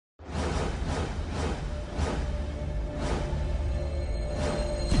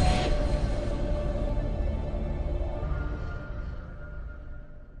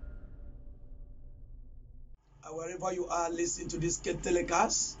Wherever you are listening to this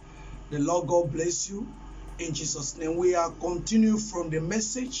telecast, the Lord God bless you in Jesus' name. We are continuing from the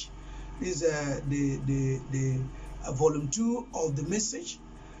message. This is the volume 2 of the message,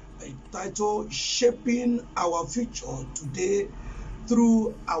 titled "Shaping Our Future Today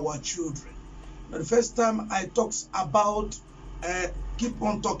Through Our Children." Now, the first time I talked about keep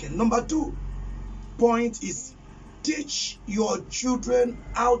on talking. Number 2 point is teach your children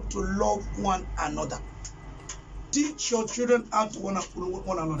how to love one another. Teach your children how to love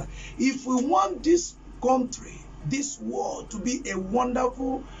one another. If we want this country, this world to be a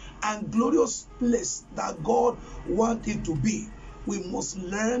wonderful and glorious place that God wants it to be, we must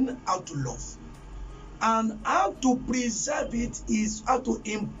learn how to love. And how to preserve it is how to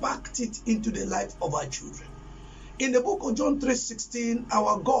impact it into the life of our children. In the book of John 3:16,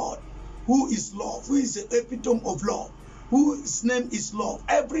 our God, who is love, who is the epitome of love, whose name is love,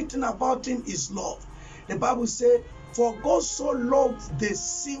 everything about him is love. The Bible says, for God so loved the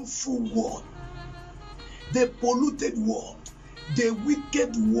sinful world, the polluted world, the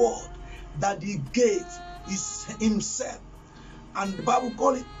wicked world, that he gave himself. And the Bible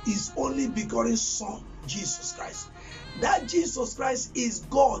calls it his only begotten Son, Jesus Christ. That Jesus Christ is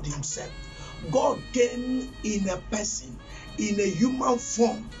God himself. God came in a person, in a human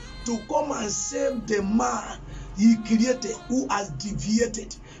form, to come and save the man he created who has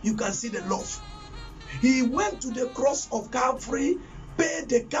deviated. You can see the love. He went to the cross of Calvary, paid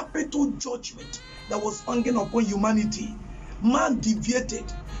the capital judgment that was hanging upon humanity. Man deviated.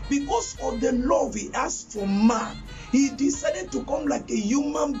 Because of the love he has for man, he decided to come like a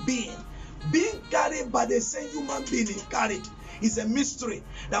human being, being carried by the same human being he carried. It's a mystery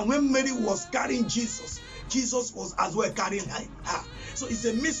that when Mary was carrying Jesus, Jesus was as well carrying her. So it's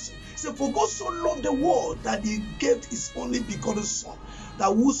a mystery. So for God so loved the world that he gave his only begotten Son,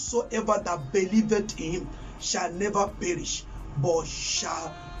 that whosoever that believeth in him shall never perish, but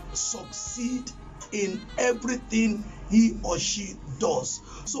shall succeed in everything he or she does.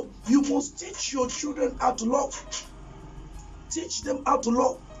 So you must teach your children how to love. Teach them how to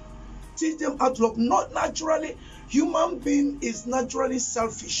love. Teach them how to love. Not naturally. Human being is naturally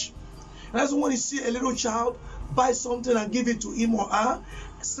selfish. And that's when you see a little child buy something and give it to him or her,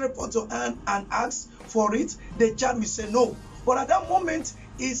 stretch out your hand and ask for it, the child will say no. But at that moment,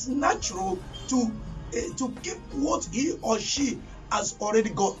 it's natural to keep what he or she has already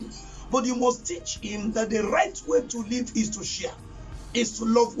gotten. But you must teach him that the right way to live is to share, is to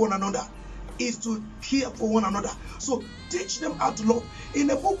love one another, is to care for one another. So teach them how to love. In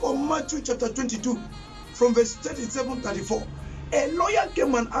the book of Matthew chapter 22, from verse 37-34, a lawyer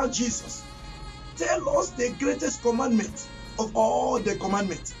came and asked Jesus, tell us the greatest commandment of all the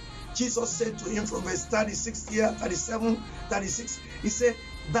commandments. Jesus said to him from verse 36 here, 37, 36, he said,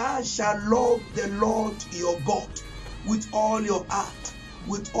 thou shalt love the Lord your God with all your heart,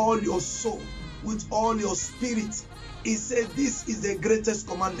 with all your soul, with all your spirit. He said, this is the greatest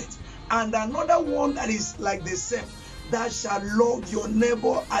commandment. And another one that is like the same, thou shalt love your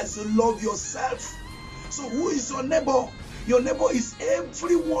neighbor as you love yourself. So who is your neighbor? Your neighbor is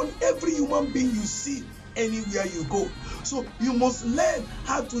everyone, every human being you see anywhere you go. So you must learn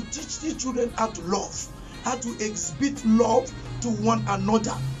how to teach the children how to love, how to exhibit love to one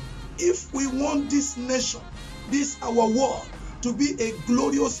another. If we want this nation, this our world, to be a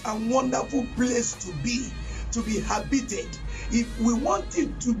glorious and wonderful place to be habited, if we want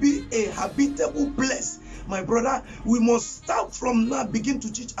it to be a habitable place, my brother, we must start from now, begin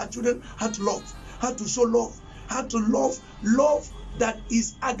to teach our children how to love, how to show love, how to love that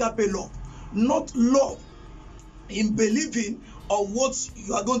is agape love, not love in believing of what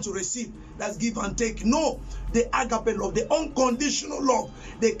you are going to receive. That's give and take. No, the agape love, the unconditional love,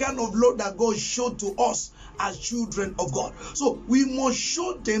 the kind of love that God showed to us as children of God. So we must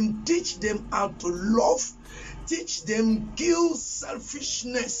show them, teach them how to love, teach them, kill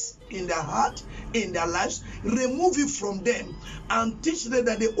selfishness in their heart, in their lives, remove it from them, and teach them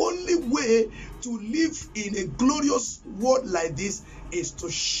that the only way to live in a glorious world like this is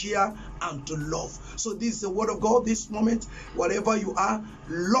to share and to love. So this is the word of God this moment. Wherever you are,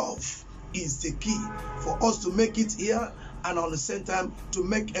 love is the key for us to make it here, and on the same time to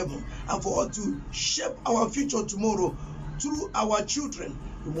make heaven, and for us to shape our future tomorrow through our children.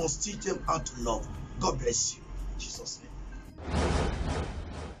 We must teach them how to love. God bless you. In Jesus' name.